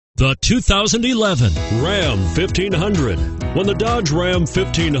The 2011 Ram 1500. When the Dodge Ram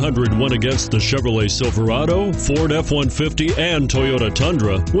 1500 went against the Chevrolet Silverado, Ford F-150, and Toyota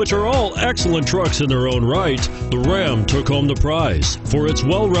Tundra, which are all excellent trucks in their own right, the Ram took home the prize for its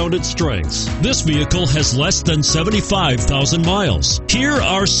well-rounded strengths. This vehicle has less than 75,000 miles. Here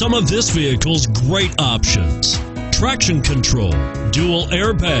are some of this vehicle's great options: traction control, dual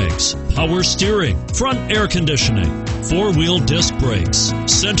airbags, power steering, front air conditioning, four-wheel disc brakes,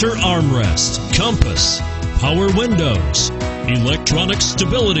 center armrest, compass, power windows, electronic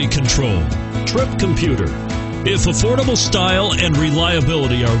stability control, trip computer. If affordable style and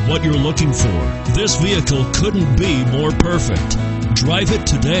reliability are what you're looking for, this vehicle couldn't be more perfect. Drive it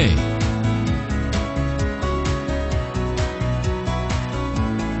today.